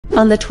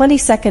On the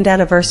 22nd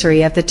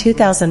anniversary of the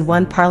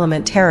 2001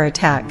 Parliament terror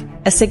attack,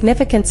 a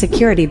significant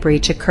security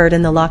breach occurred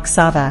in the Lok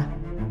Sabha.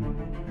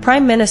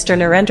 Prime Minister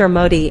Narendra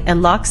Modi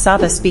and Lok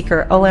Sabha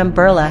Speaker Om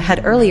Birla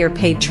had earlier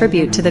paid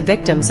tribute to the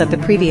victims of the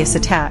previous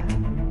attack.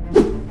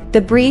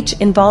 The breach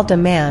involved a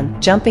man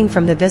jumping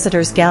from the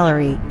visitors'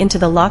 gallery into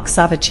the Lok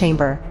Sabha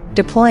chamber,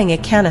 deploying a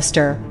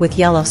canister with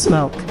yellow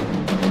smoke.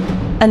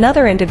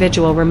 Another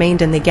individual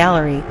remained in the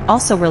gallery,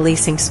 also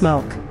releasing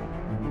smoke.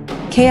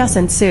 Chaos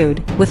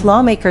ensued, with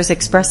lawmakers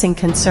expressing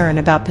concern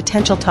about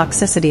potential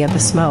toxicity of the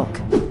smoke.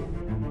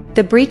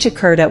 The breach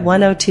occurred at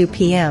 1:02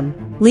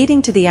 p.m.,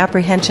 leading to the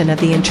apprehension of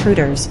the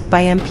intruders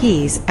by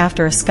MPs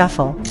after a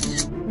scuffle.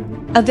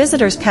 A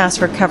visitor's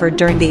pass recovered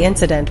during the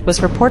incident was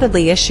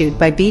reportedly issued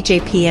by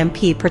BJP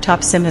MP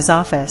Pratap Simha's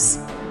office.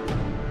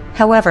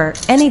 However,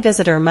 any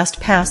visitor must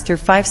pass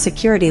through 5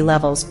 security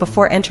levels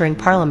before entering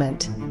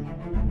Parliament.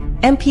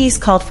 MPs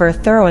called for a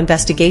thorough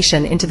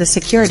investigation into the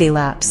security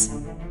lapse.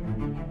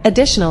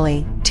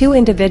 Additionally, 2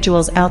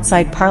 individuals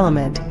outside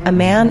Parliament, a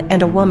man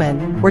and a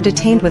woman, were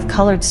detained with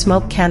colored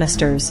smoke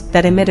canisters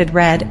that emitted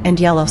red and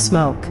yellow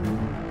smoke.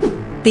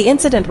 The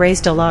incident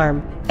raised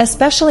alarm,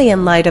 especially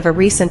in light of a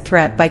recent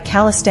threat by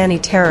Khalistani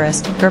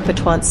terrorist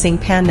Gurpatwant Singh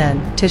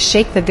Pannun to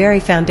shake the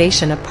very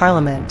foundation of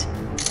Parliament.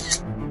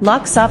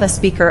 Lok Sabha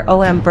Speaker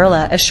Om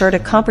Birla assured a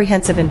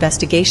comprehensive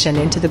investigation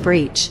into the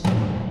breach.